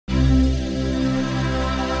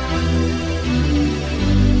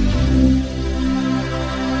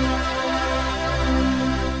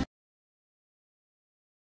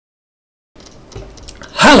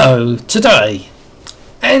Hello, today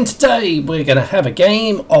we're going to have a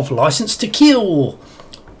game of License to Kill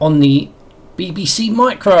on the BBC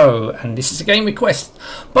Micro, and this is a game request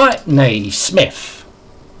by Smith.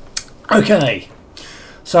 Okay,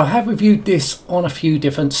 so I have reviewed this on a few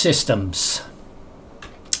different systems.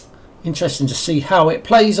 Interesting to see how it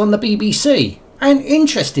plays on the BBC, and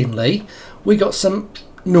interestingly we got some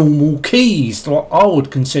normal keys, what I would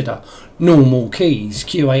consider normal keys,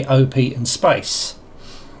 QAOP and space.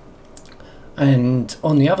 And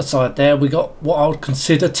on the other side there we got what I would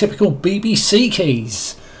consider typical BBC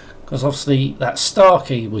keys, because obviously that star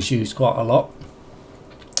key was used quite a lot.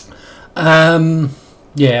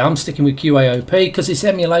 Yeah, I'm sticking with QAOP because it's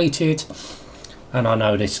emulated and I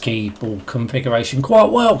know this keyboard configuration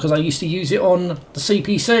quite well because I used to use it on the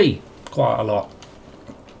CPC quite a lot.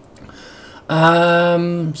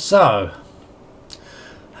 So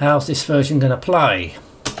how's this version going to play?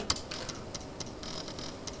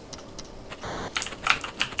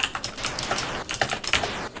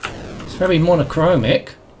 It's very monochromic.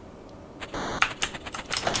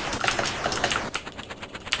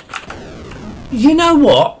 You know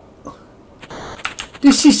what?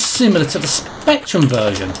 This is similar to the Spectrum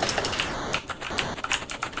version.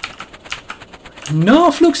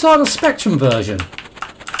 Narf looks like the Spectrum version.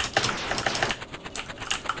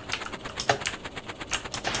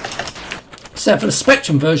 Except for the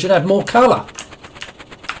Spectrum version had more colour.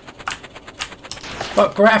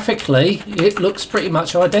 But graphically it looks pretty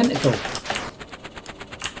much identical.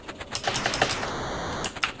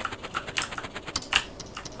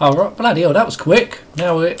 Oh right, bloody hell, that was quick.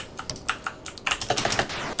 Now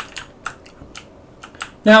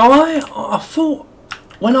I thought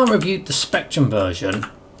when I reviewed the Spectrum version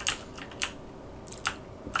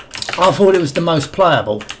I thought it was the most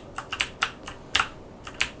playable.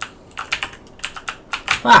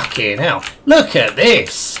 Fucking hell, look at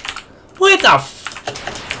this. Where the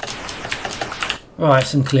right,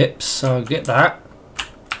 some clips, so get that.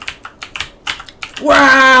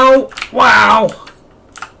 Wow, wow.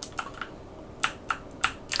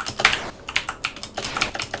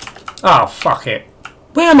 Oh, fuck it.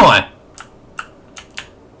 Where am I?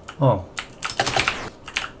 Oh.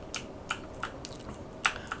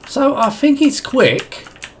 So I think it's quick.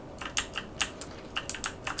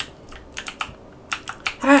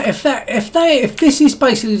 If this is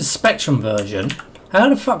basically the Spectrum version, how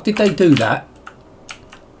the fuck did they do that?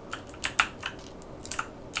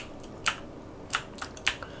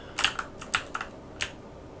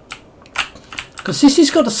 Because this has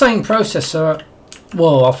got the same processor.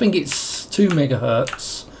 Well, I think it's 2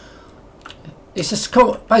 megahertz. It's just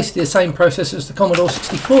basically the same processor as the Commodore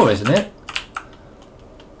 64, isn't it?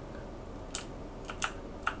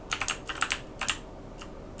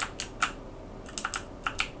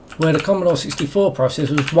 Where the Commodore 64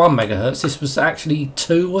 processor was 1 megahertz, this was actually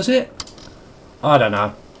 2, was it? I don't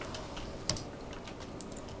know.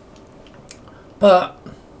 But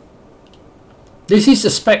this is the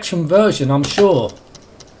Spectrum version, I'm sure.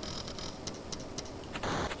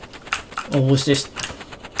 Or was this...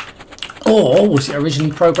 Or was it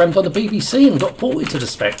originally programmed on the BBC and got ported to the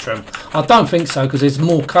Spectrum? I don't think so, because there's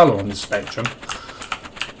more colour on the Spectrum.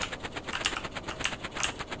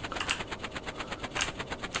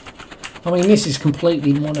 I mean, this is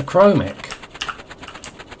completely monochromic.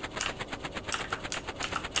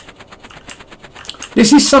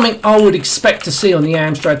 This is something I would expect to see on the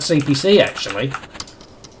Amstrad CPC, actually.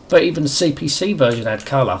 But even the CPC version had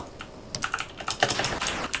colour.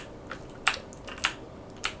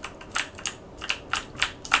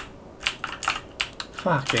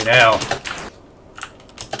 Fucking hell.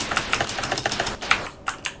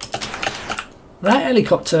 That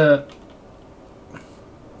helicopter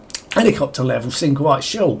level seemed quite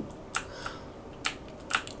short.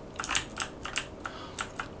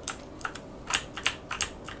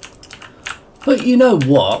 But you know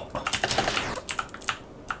what?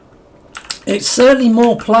 It's certainly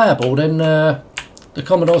more playable than the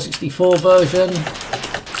Commodore 64 version,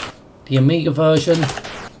 the Amiga version.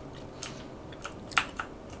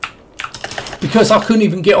 Because I couldn't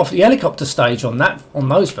even get off the helicopter stage on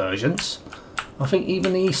those versions. I think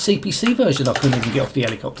even the CPC version I couldn't even get off the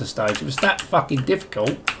helicopter stage. It was that fucking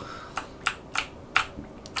difficult.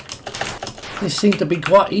 This seemed to be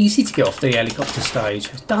quite easy to get off the helicopter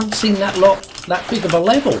stage. It doesn't seem that big of a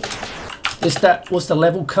level. Was the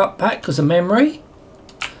level cut back because of memory?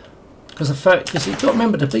 Because you've got to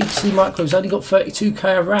remember the BBC Micro's only got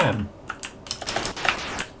 32k of RAM.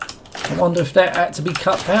 I wonder if that had to be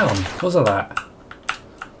cut down because of that.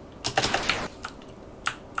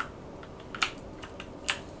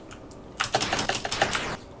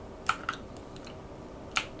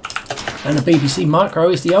 And the BBC Micro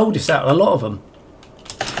is the oldest out of a lot of them.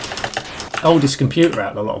 Oldest computer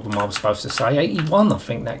out of a lot of them, I was supposed to say. 81, I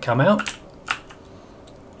think that come out.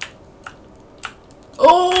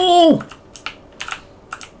 Oh!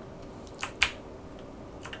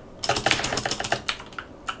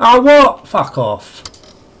 Oh, what? Fuck off.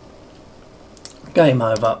 Game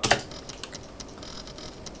over.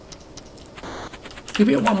 Give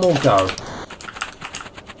it one more go.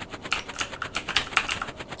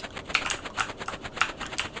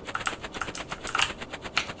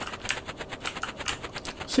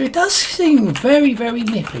 So it does seem very, very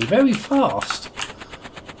nippy, very fast.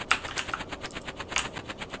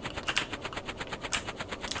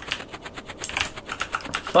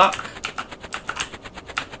 Fuck.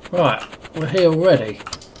 Right, we're here already.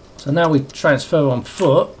 So now we transfer on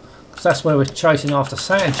foot, because that's where we're chasing after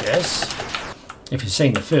Sanchez. If you've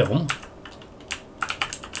seen the film.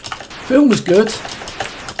 Film was good.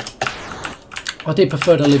 I did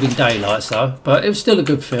prefer The Living Daylights though, but it was still a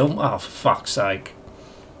good film. Oh, for fuck's sake.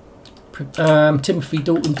 Timothy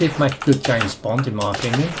Dalton did make a good James Bond, in my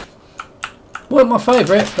opinion. Wasn't my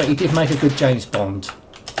favourite, but he did make a good James Bond.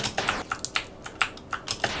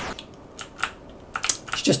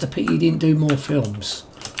 It's just a pity he didn't do more films.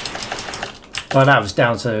 But that was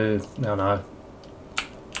down to, I don't know,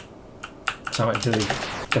 something to do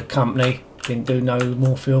with the company. Didn't do no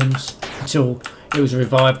more films until it was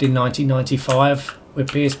revived in 1995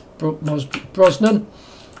 with Pierce Brosnan.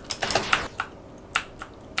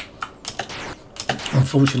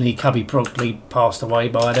 Unfortunately, Cubby probably passed away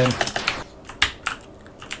by then.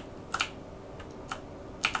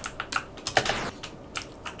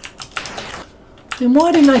 Then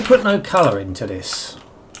why didn't they put no colour into this?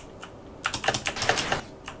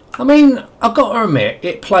 I mean, I've got to admit,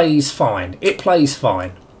 it plays fine. It plays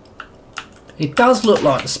fine. It does look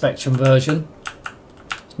like the Spectrum version.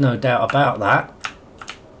 There's no doubt about that.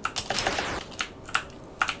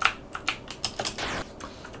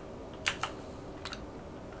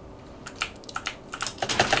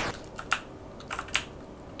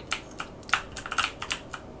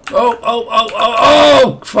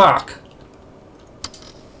 Oh, fuck.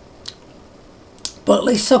 But at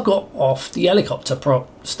least I got off the helicopter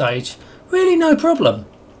stage. Really no problem.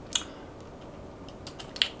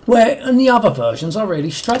 Where in the other versions I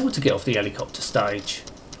really struggled to get off the helicopter stage.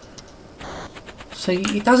 See,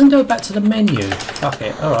 it doesn't go back to the menu. Fuck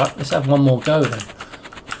it. Alright, let's have one more go then.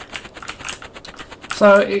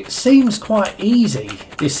 So it seems quite easy,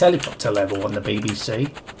 this helicopter level on the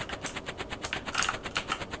BBC.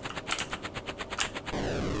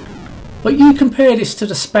 But you compare this to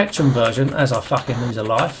the Spectrum version, as I fucking lose a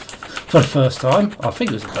life for the first time. I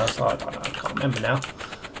think it was the first time, I don't know, I can't remember now.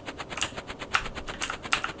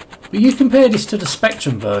 But you compare this to the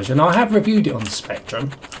Spectrum version, I have reviewed it on the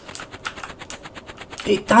Spectrum.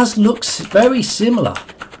 It does look very similar.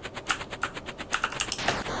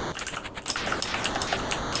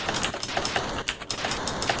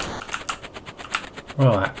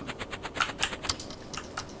 Right.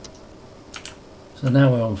 So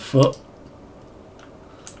now we're on foot.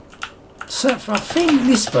 So I think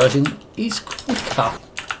this version is quicker.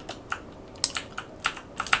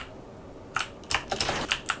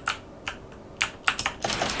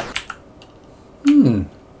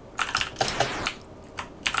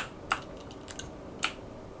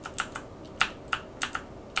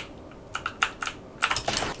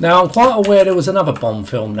 Now I'm quite aware there was another Bond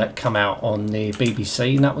film that came out on the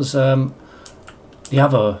BBC, and that was the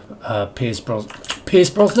other Pierce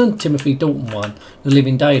Brosnan, Timothy Dalton one, The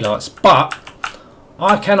Living Daylights. But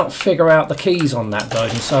I cannot figure out the keys on that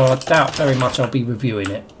version, so I doubt very much I'll be reviewing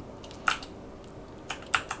it,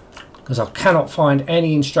 because I cannot find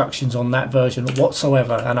any instructions on that version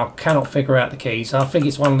whatsoever, and I cannot figure out the keys. I think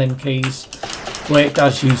it's one of them keys where it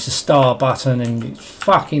does use the star button, and it's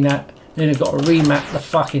fucking that. Then I've got to remap the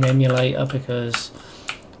fucking emulator, because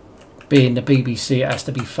being the BBC it has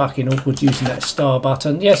to be fucking awkward using that star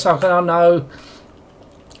button. Yes, I know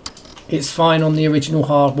it's fine on the original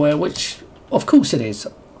hardware, which of course it is.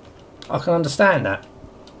 I can understand that.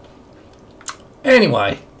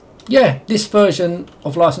 Anyway, yeah, this version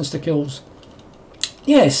of License to Kills,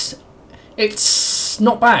 yes, it's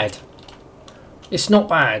not bad. It's not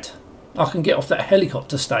bad. I can get off that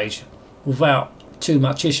helicopter stage without too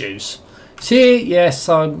much issues. See, yes,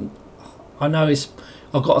 I know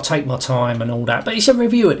I've got to take my time and all that, but it's a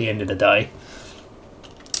review at the end of the day.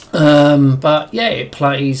 But yeah, it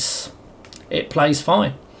plays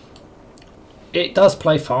fine. It does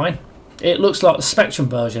play fine. It looks like the Spectrum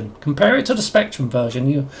version. Compare it to the Spectrum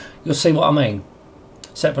version, you'll see what I mean.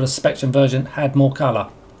 Except for the Spectrum version had more colour.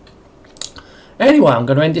 Anyway, I'm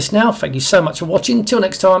going to end this now. Thank you so much for watching. Till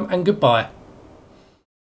next time, and goodbye.